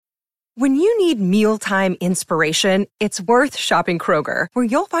When you need mealtime inspiration, it's worth shopping Kroger, where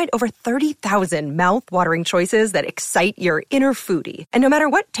you'll find over 30,000 mouth-watering choices that excite your inner foodie. And no matter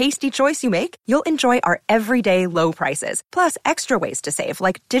what tasty choice you make, you'll enjoy our everyday low prices, plus extra ways to save,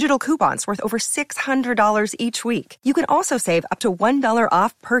 like digital coupons worth over $600 each week. You can also save up to $1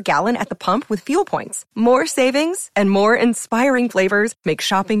 off per gallon at the pump with fuel points. More savings and more inspiring flavors make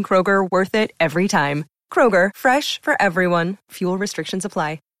shopping Kroger worth it every time. Kroger, fresh for everyone. Fuel restrictions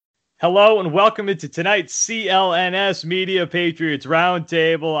apply. Hello and welcome into tonight's CLNS Media Patriots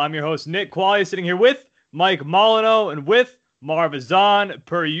Roundtable. I'm your host, Nick Quaglia, sitting here with Mike Molyneux and with Marv Azan,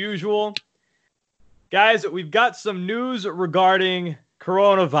 per usual. Guys, we've got some news regarding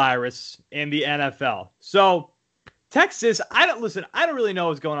coronavirus in the NFL. So, Texas, I don't really know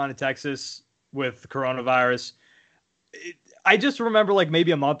what's going on in Texas with coronavirus. I just remember like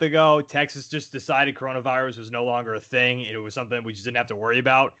maybe a month ago, Texas just decided coronavirus was no longer a thing. And it was something we just didn't have to worry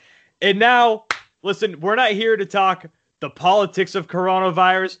about. And now, listen, we're not here to talk the politics of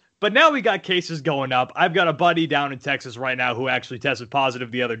coronavirus, but now we got cases going up. I've got a buddy down in Texas right now who actually tested positive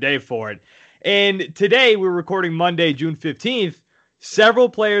the other day for it. And today, we're recording Monday, June 15th. Several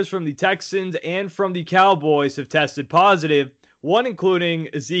players from the Texans and from the Cowboys have tested positive, one including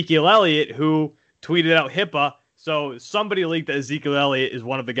Ezekiel Elliott, who tweeted out HIPAA. So somebody leaked that Ezekiel Elliott is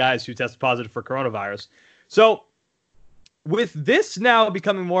one of the guys who tested positive for coronavirus. So with this now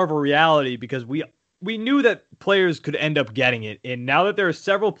becoming more of a reality, because we knew that players could end up getting it, and now that there are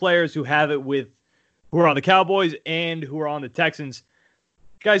several players who have it who are on the Cowboys and who are on the Texans,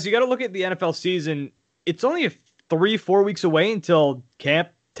 guys, you got to look at the NFL season. It's only 3-4 weeks away until camp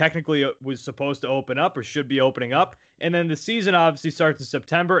technically was supposed to open up or should be opening up, and then the season obviously starts in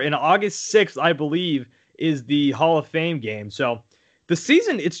September, and August 6th, I believe, is the Hall of Fame game. So the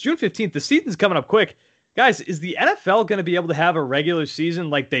season, it's June 15th. The season's coming up quick. Guys, is the NFL going to be able to have a regular season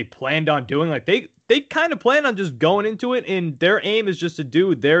like they planned on doing? Like they kind of plan on just going into it, and their aim is just to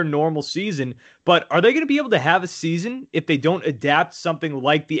do their normal season. But are they going to be able to have a season if they don't adapt something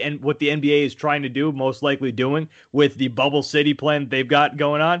like what the NBA is trying to do, most likely doing with the Bubble City plan they've got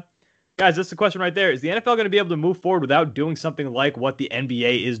going on? Guys, that's the question right there. Is the NFL going to be able to move forward without doing something like what the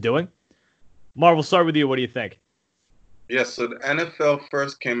NBA is doing? Marv, we'll start with you. What do you think? Yes, so the NFL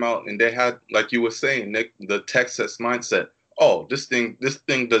first came out and they had, like you were saying, Nick, the Texas mindset. Oh, this thing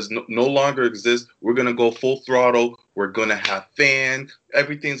does no longer exist. We're going to go full throttle. We're going to have fans.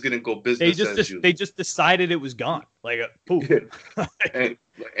 Everything's going to go business as usual. They just decided it was gone. Like, poof.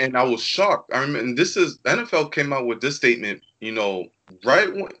 and I was shocked. I remember, and NFL came out with this statement, right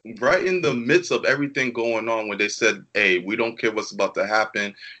in the midst of everything going on, when they said, hey, we don't care what's about to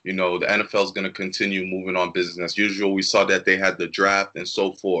happen. The NFL is going to continue moving on business as usual. We saw that they had the draft and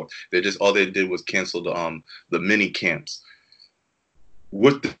so forth. All they did was cancel the mini camps.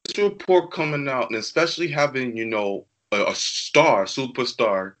 With this report coming out, and especially having, a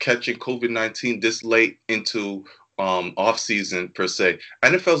superstar catching COVID-19 this late into off season per se,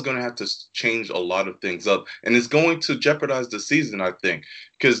 NFL is going to have to change a lot of things up, and it's going to jeopardize the season, I think,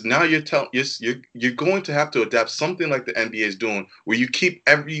 because now you're going to have to adapt something like the NBA is doing, where you keep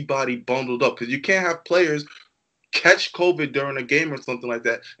everybody bundled up, because you can't have players catch COVID during a game or something like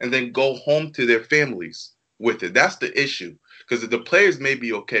that and then go home to their families with it. That's the issue. Because the players may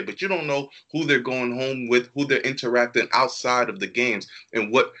be okay, but you don't know who they're going home with, who they're interacting outside of the games,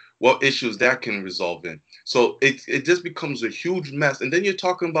 and what issues that can resolve in. So it just becomes a huge mess. And then you're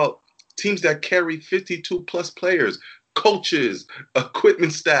talking about teams that carry 52-plus players, coaches,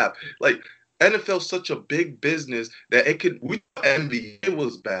 equipment staff. Like, NFL's such a big business that NBA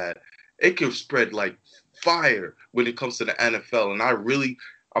was bad. It could spread like fire when it comes to the NFL. And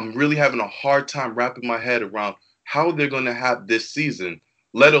I'm really having a hard time wrapping my head around how they're going to have this season,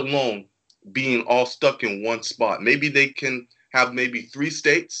 let alone being all stuck in one spot. Maybe they can have maybe 3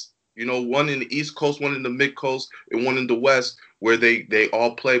 states, one in the East Coast, one in the Mid Coast, and one in the West, where they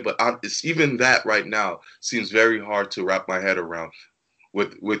all play. But it's even that right now seems very hard to wrap my head around.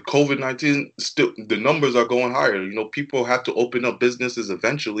 With COVID-19, still the numbers are going higher. People have to open up businesses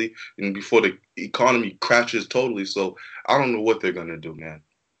eventually, and before the economy crashes totally. So I don't know what they're going to do, man.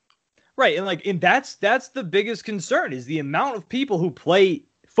 Right, and that's the biggest concern, is the amount of people who play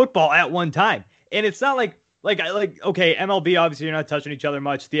football at one time. And it's not like okay, MLB, obviously you're not touching each other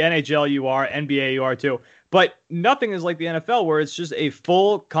much. The NHL you are, NBA you are too. But nothing is like the NFL, where it's just a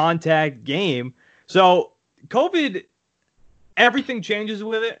full contact game. So COVID, everything changes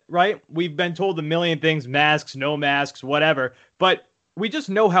with it, right? We've been told a million things, masks, no masks, whatever. But we just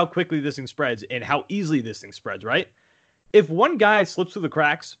know how quickly this thing spreads and how easily this thing spreads, right? If one guy slips through the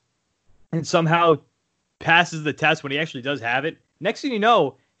cracks and somehow passes the test when he actually does have it, next thing you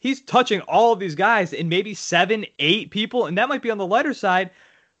know, he's touching all of these guys and maybe 7, 8 people, and that might be on the lighter side,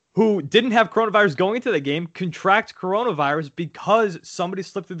 who didn't have coronavirus going into the game, contract coronavirus because somebody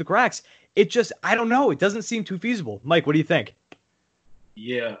slipped through the cracks. It just, I don't know. It doesn't seem too feasible. Mike, what do you think?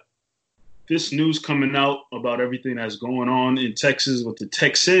 Yeah. This news coming out about everything that's going on in Texas with the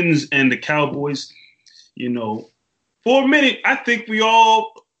Texans and the Cowboys, for a minute, I think we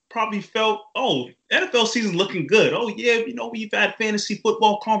all probably felt, NFL season's looking good. Oh, yeah, we've had fantasy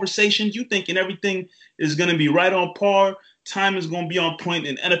football conversations. You thinking everything is going to be right on par. Time is going to be on point,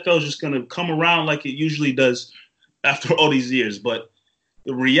 and NFL is just going to come around like it usually does after all these years. But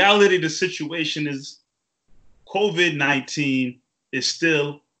the reality of the situation is COVID-19 is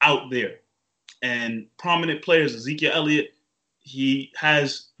still out there. And prominent players, Ezekiel Elliott, he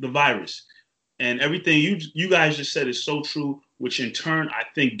has the virus. And everything you guys just said is so true, which in turn I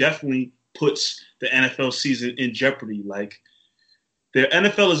think definitely puts the NFL season in jeopardy. Like, the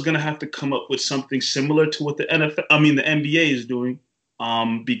NFL is going to have to come up with something similar to what the NBA is doing,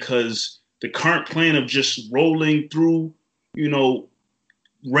 because the current plan of just rolling through,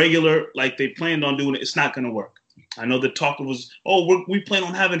 regular like they planned on doing it's not going to work. I know the talk was, we plan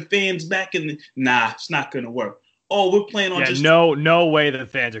on having fans back, nah, it's not going to work. We're planning on no way the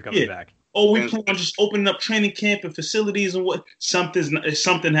fans are coming back. We plan on just opening up training camp and facilities and what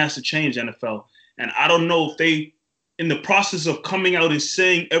something has to change, NFL. And I don't know if they, in the process of coming out and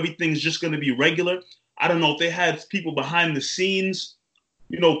saying everything's just going to be regular, I don't know if they had people behind the scenes,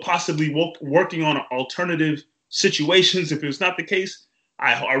 possibly working on alternative situations. If it's not the case,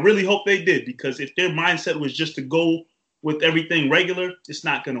 I really hope they did, because if their mindset was just to go with everything regular, it's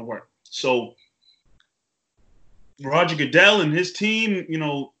not going to work. So Roger Goodell and his team,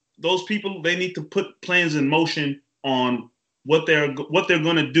 those people, they need to put plans in motion on what they're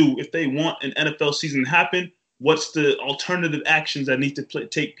going to do if they want an NFL season to happen. What's the alternative actions that need to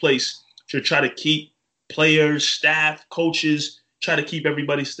take place to try to keep players, staff, coaches, try to keep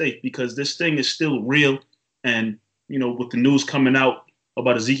everybody safe, because this thing is still real. And, with the news coming out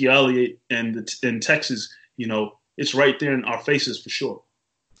about Ezekiel Elliott and in Texas, it's right there in our faces for sure.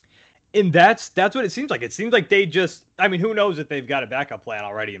 And that's what it seems like. It seems like they just, who knows if they've got a backup plan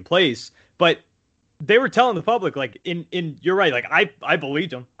already in place, but they were telling the public, like, you're right. Like, I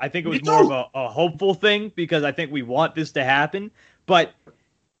believed them. I think it was more of a hopeful thing, because I think we want this to happen. But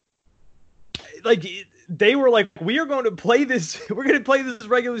like, they were like, we are going to play this. We're going to play this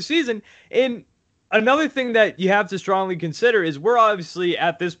regular season. And another thing that you have to strongly consider is we're obviously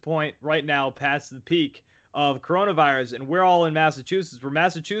at this point right now past the peak of coronavirus, and we're all in Massachusetts, where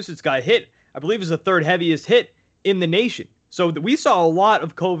Massachusetts got hit, I believe, is the third heaviest hit in the nation. So we saw a lot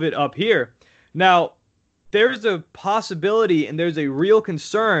of COVID up here. Now, there's a possibility and there's a real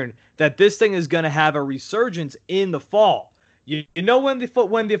concern that this thing is going to have a resurgence in the fall. You know when the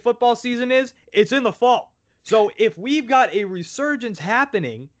football season is? It's in the fall. So if we've got a resurgence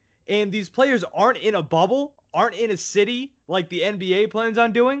happening and these players aren't in a bubble, aren't in a city like the NBA plans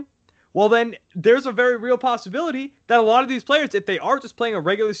on doing, well, then there's a very real possibility that a lot of these players, if they are just playing a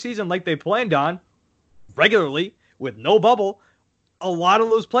regular season like they planned on, regularly, with no bubble, a lot of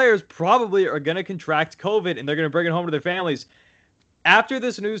those players probably are going to contract COVID, and they're going to bring it home to their families. After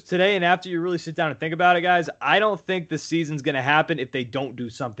this news today, and after you really sit down and think about it, guys, I don't think the season's going to happen if they don't do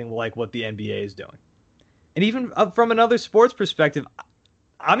something like what the NBA is doing. And even from another sports perspective,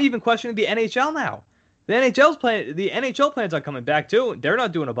 I'm even questioning the NHL now. The NHL plans on coming back too. They're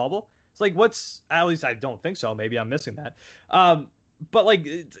not doing a bubble. It's like, at least I don't think so. Maybe I'm missing that. But like,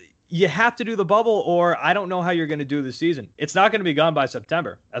 you have to do the bubble, or I don't know how you're going to do the season. It's not going to be gone by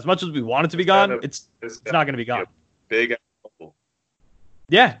September. As much as we want it to be gone, it's not going to be gone. Big bubble.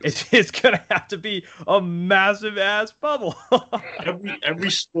 Yeah, it's going to have to be a massive ass bubble.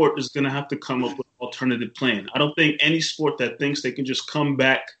 Every sport is going to have to come up with an alternative plan. I don't think any sport that thinks they can just come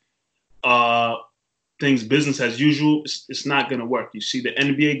back, things business as usual, it's not going to work. You see the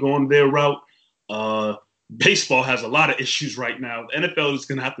NBA going their route. Baseball has a lot of issues right now. The NFL is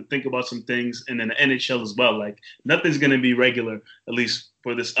going to have to think about some things, and then the NHL as well. Like, nothing's going to be regular, at least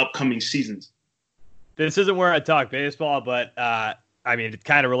for this upcoming seasons. This isn't where I talk baseball, but it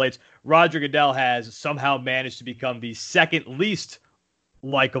kind of relates. Roger Goodell has somehow managed to become the second least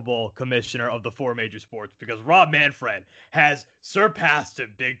likable commissioner of the four major sports, because Rob Manfred has surpassed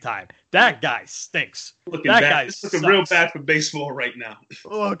him big time. That guy stinks. Looking real bad for baseball right now.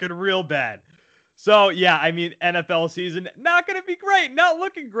 Looking real bad. So, yeah, NFL season, not going to be great. Not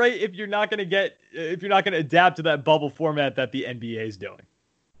looking great if you're not going to adapt to that bubble format that the NBA is doing.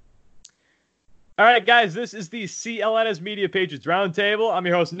 All right, guys, this is the CLNS Media Patriots Roundtable. I'm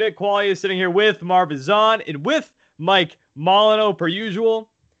your host, Nick Quaglia, sitting here with Marv Zahn and with Mike Molyneux, per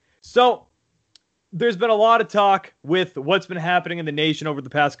usual. So there's been a lot of talk with what's been happening in the nation over the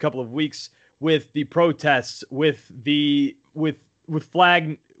past couple of weeks with the protests, with the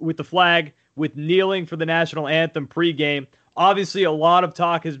flag, with kneeling for the national anthem pregame. Obviously, a lot of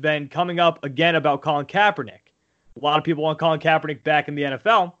talk has been coming up again about Colin Kaepernick. A lot of people want Colin Kaepernick back in the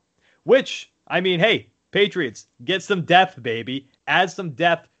NFL, which, I mean, hey, Patriots, get some depth, baby. Add some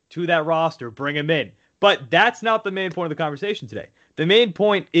depth to that roster. Bring him in. But that's not the main point of the conversation today. The main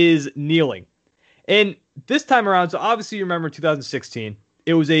point is kneeling. And this time around, so obviously you remember 2016,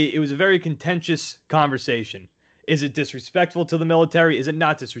 it was a very contentious conversation. Is it disrespectful to the military? Is it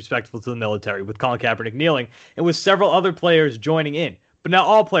not disrespectful to the military with Colin Kaepernick kneeling and with several other players joining in? But now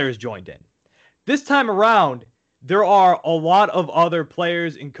all players joined in. This time around, there are a lot of other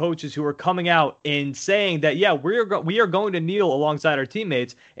players and coaches who are coming out and saying that, yeah, we are going to kneel alongside our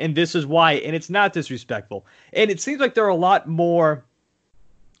teammates, and this is why, and it's not disrespectful. And it seems like there are a lot more,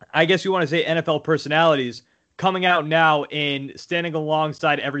 I guess you want to say, NFL personalities coming out now and standing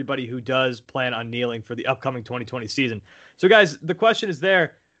alongside everybody who does plan on kneeling for the upcoming 2020 season. So, guys, the question is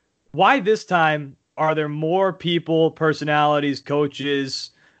there, why this time are there more people, personalities,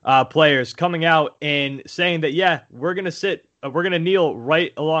 coaches, players coming out and saying that, yeah, we're going to kneel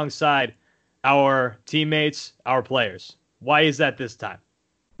right alongside our teammates, our players? Why is that this time?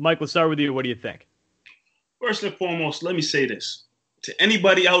 Mike, let's start with you. What do you think? First and foremost, let me say this. To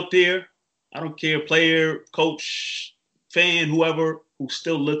anybody out there, I don't care, player, coach, fan, whoever, who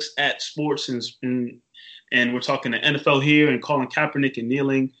still looks at sports and we're talking the NFL here and Colin Kaepernick and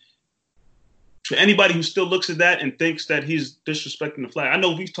kneeling. To anybody who still looks at that and thinks that he's disrespecting the flag, I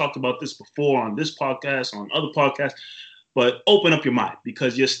know we've talked about this before on this podcast, on other podcasts, but open up your mind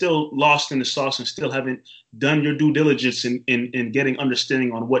because you're still lost in the sauce and still haven't done your due diligence in getting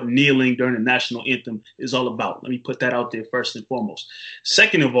understanding on what kneeling during the national anthem is all about. Let me put that out there first and foremost.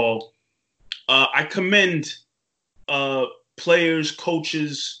 Second of all, I commend players,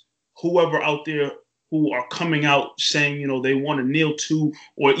 coaches, whoever out there who are coming out saying, you know, they want to kneel to,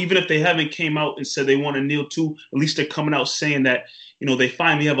 or even if they haven't came out and said they want to kneel to, at least they're coming out saying that, you know, they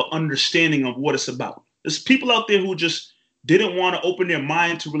finally have an understanding of what it's about. There's people out there who just didn't want to open their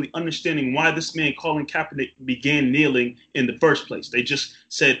mind to really understanding why this man Colin Kaepernick began kneeling in the first place. They just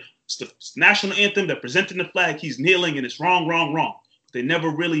said it's the national anthem, they're presenting the flag, he's kneeling, and it's wrong, wrong, wrong. They never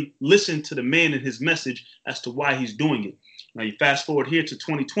really listened to the man and his message as to why he's doing it. Now you fast forward here to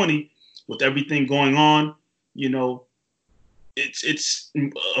 2020 with everything going on, you know, it's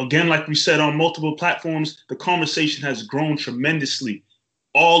again, like we said on multiple platforms, the conversation has grown tremendously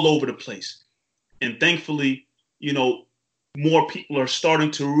all over the place. And thankfully, you know, more people are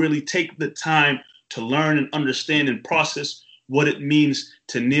starting to really take the time to learn and understand and process what it means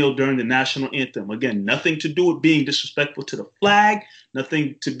to kneel during the national anthem. Again, nothing to do with being disrespectful to the flag,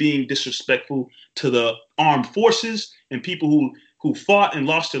 nothing to being disrespectful to the armed forces and people who fought and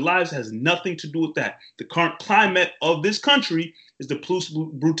lost their lives. Has nothing to do with that. The current climate of this country is the police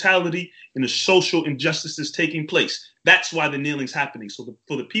brutality and the social injustices taking place. That's why the kneeling's happening. So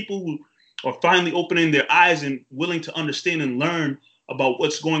for the people who are finally opening their eyes and willing to understand and learn about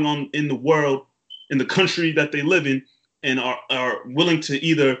what's going on in the world, in the country that they live in, and are willing to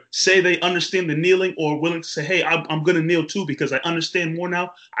either say they understand the kneeling or willing to say, hey, I'm going to kneel too because I understand more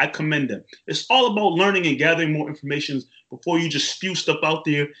now, I commend them. It's all about learning and gathering more information before you just spew stuff out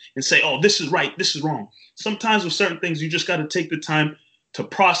there and say, oh, this is right, this is wrong. Sometimes with certain things, you just got to take the time to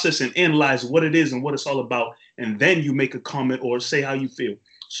process and analyze what it is and what it's all about, and then you make a comment or say how you feel.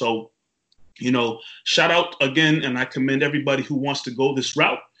 So, you know, shout out again, and I commend everybody who wants to go this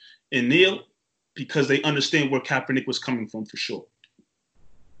route and kneel, because they understand where Kaepernick was coming from for sure.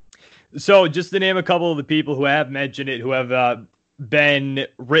 So just to name a couple of the people who have mentioned it, who have been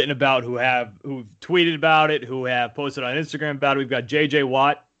written about, who've tweeted about it, who have posted on Instagram about it, we've got J.J.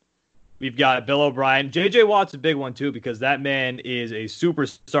 Watt, we've got Bill O'Brien. J.J. Watt's a big one too, because that man is a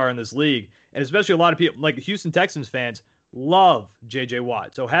superstar in this league, and especially a lot of people, like Houston Texans fans, love J.J.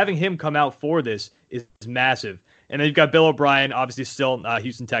 Watt. So having him come out for this is massive. And then you've got Bill O'Brien, obviously still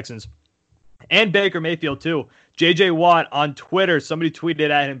Houston Texans. And Baker Mayfield, too. J.J. Watt on Twitter, somebody tweeted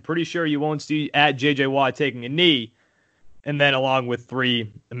at him, pretty sure you won't see at J.J. Watt taking a knee, and then along with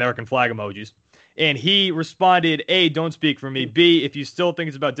 3 American flag emojis. And he responded, A, don't speak for me. B, if you still think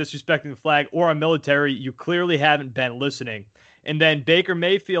it's about disrespecting the flag or our military, you clearly haven't been listening. And then Baker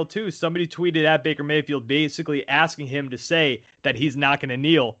Mayfield, too. Somebody tweeted at Baker Mayfield basically asking him to say that he's not going to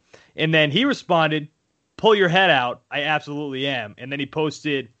kneel. And then he responded, pull your head out. I absolutely am. And then he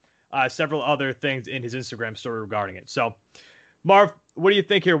posted several other things in his Instagram story regarding it. So, Marv, what do you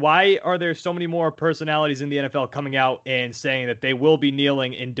think here? Why are there so many more personalities in the NFL coming out and saying that they will be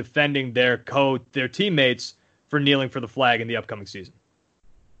kneeling and defending their teammates for kneeling for the flag in the upcoming season?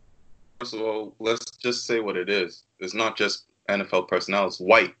 First of all, let's just say what it is. It's not just NFL personnel; it's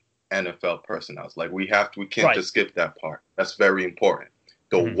white NFL personnel. Like we can't just skip that part. That's very important.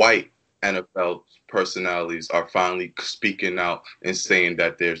 The white NFL personalities are finally speaking out and saying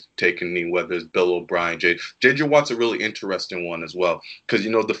that they're taking knee, whether it's Bill O'Brien, J.J. Watt's a really interesting one as well. Because,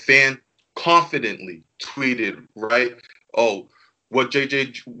 the fan confidently tweeted, right? Oh, what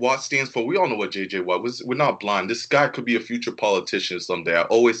J.J. Watt stands for. We all know what J.J. Watt was. We're not blind. This guy could be a future politician someday. I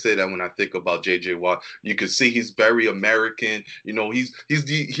always say that when I think about J.J. Watt. You can see he's very American. He's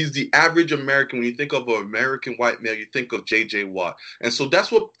the average American. When you think of an American white male, you think of J.J. Watt. And so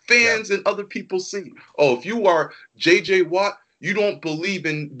that's what fans and other people see. Oh, if you are J.J. Watt, you don't believe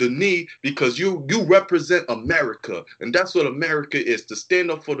in the knee because you represent America. And that's what America is, to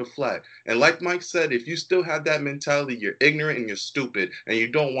stand up for the flag. And like Mike said, if you still have that mentality, you're ignorant and you're stupid and you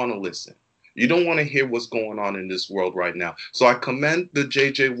don't want to listen. You don't want to hear what's going on in this world right now. So I commend the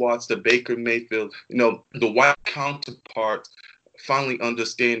J.J. Watts, the Baker Mayfield, the white counterparts finally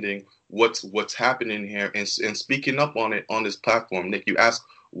understanding what's happening here and speaking up on it on this platform. Nick, you ask,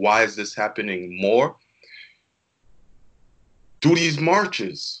 why is this happening more? Through these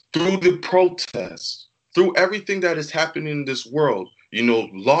marches, through the protests, through everything that is happening in this world,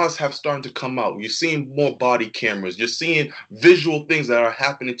 laws have started to come out. You're seeing more body cameras. You're seeing visual things that are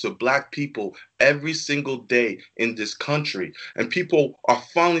happening to Black people every single day in this country. And people are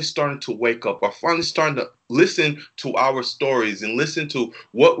finally starting to wake up, are finally starting to listen to our stories and listen to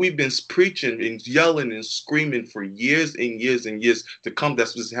what we've been preaching and yelling and screaming for years and years and years to come.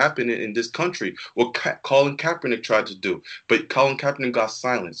 That's what's happening in this country. What Colin Kaepernick tried to do, but Colin Kaepernick got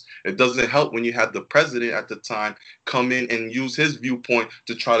silenced. It doesn't help when you had the president at the time come in and use his viewpoint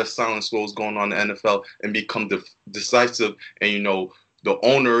to try to silence what was going on in the NFL and become decisive. And, the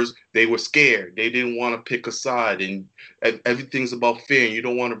owners, they were scared. They didn't want to pick a side, and everything's about fear. And you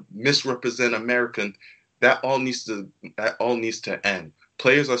don't want to misrepresent America. That all needs to end.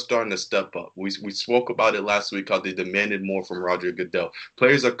 Players are starting to step up. We spoke about it last week, how they demanded more from Roger Goodell.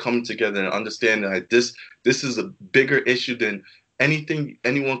 Players are coming together and understanding that this is a bigger issue than anything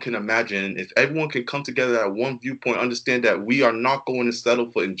anyone can imagine. If everyone can come together at one viewpoint, understand that we are not going to settle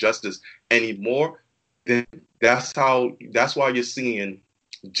for injustice anymore, then that's why you're seeing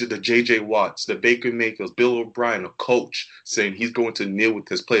the J.J. Watts, the Baker Mayfields, Bill O'Brien, a coach, saying he's going to kneel with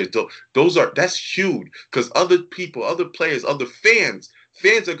his players. That's huge, because other people, other players, other fans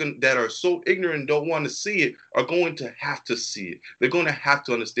that are so ignorant and don't want to see it are going to have to see it. They're going to have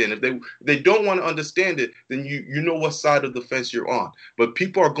to understand. If they don't want to understand it, then you know what side of the fence you're on. But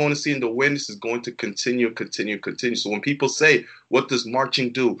people are going to see, and the awareness is going to continue. So when people say, what does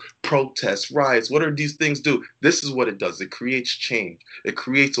marching do? Protests, riots, what do these things do? This is what it does. It creates change. It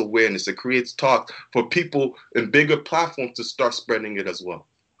creates awareness. It creates talk for people in bigger platforms to start spreading it as well.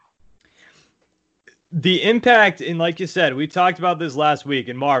 The impact, and like you said, we talked about this last week,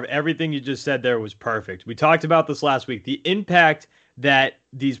 and Marv, everything you just said there was perfect. We talked about this last week. The impact that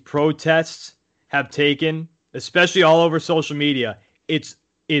these protests have taken, especially all over social media, it's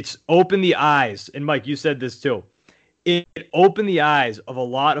opened the eyes, and Mike, you said this too. It opened the eyes of a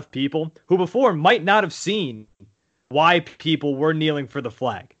lot of people who before might not have seen why people were kneeling for the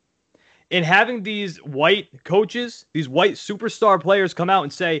flag. And having these white coaches, these white superstar players come out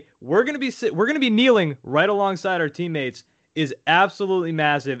and say, we're going to be kneeling right alongside our teammates is absolutely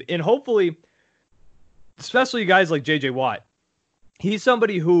massive. And hopefully, especially guys like J.J. Watt, he's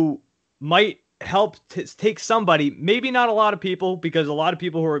somebody who might help take somebody, maybe not a lot of people, because a lot of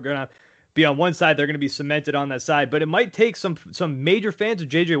people who are going to be on one side, they're going to be cemented on that side. But it might take some major fans of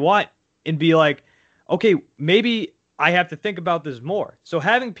J.J. Watt and be like, okay, maybe I have to think about this more. So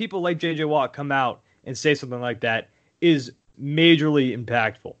having people like J.J. Watt come out and say something like that is majorly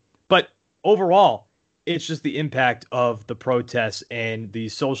impactful. But overall, it's just the impact of the protests and the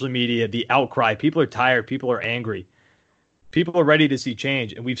social media, the outcry. People are tired. People are angry. People are ready to see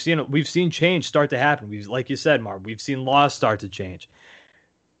change. And we've seen change start to happen. Like you said, Mark, we've seen laws start to change.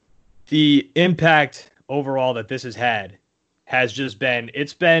 The impact overall that this has had has just been,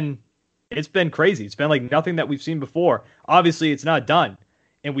 it's been crazy. It's been like nothing that we've seen before. Obviously, it's not done,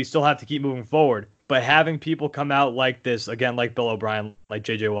 and we still have to keep moving forward. But having people come out like this, again, like Bill O'Brien, like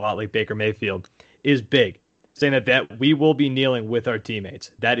J.J. Watt, like Baker Mayfield, is big. Saying that we will be kneeling with our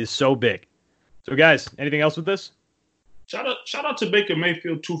teammates. That is so big. So, guys, anything else with this? Shout out to Baker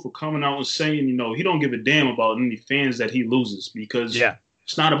Mayfield, too, for coming out and saying, he don't give a damn about any fans that he loses, because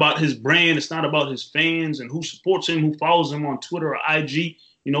It's not about his brand. It's not about his fans and who supports him, who follows him on Twitter or IG.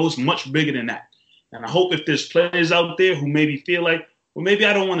 It's much bigger than that. And I hope if there's players out there who maybe feel like, well, maybe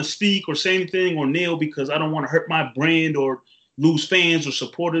I don't want to speak or say anything or kneel because I don't want to hurt my brand or lose fans or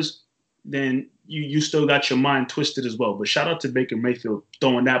supporters, then you still got your mind twisted as well. But shout out to Baker Mayfield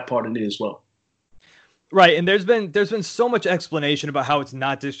throwing that part in there as well. Right, and there's been so much explanation about how it's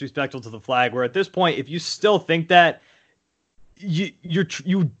not disrespectful to the flag, where at this point, if you still think that, you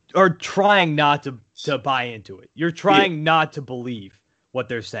are trying not to buy into it. You're trying not to believe what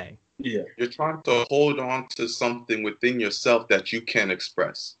they're saying. Yeah. You're trying to hold on to something within yourself that you can't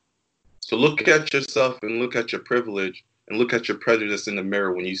express. So look at yourself and look at your privilege and look at your prejudice in the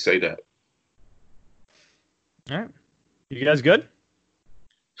mirror when you say that. All right. You guys good?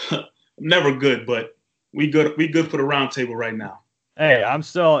 Never good, but we good for the round table right now. Hey, I'm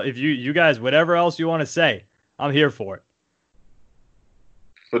still, if you guys, whatever else you want to say, I'm here for it.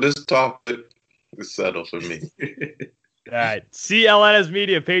 For this topic, it's settled for me. All right. CLNS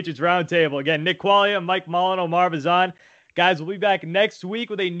Media Patriots Roundtable. Again, Nick Quaglia, Mike Molino, Marv Azan. Guys, we'll be back next week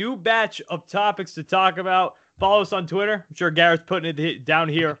with a new batch of topics to talk about. Follow us on Twitter. I'm sure Garrett's putting it down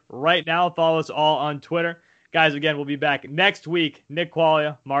here right now. Follow us all on Twitter. Guys, again, we'll be back next week. Nick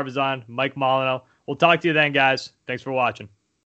Quaglia, Marv Azan, Mike Molino. We'll talk to you then, guys. Thanks for watching.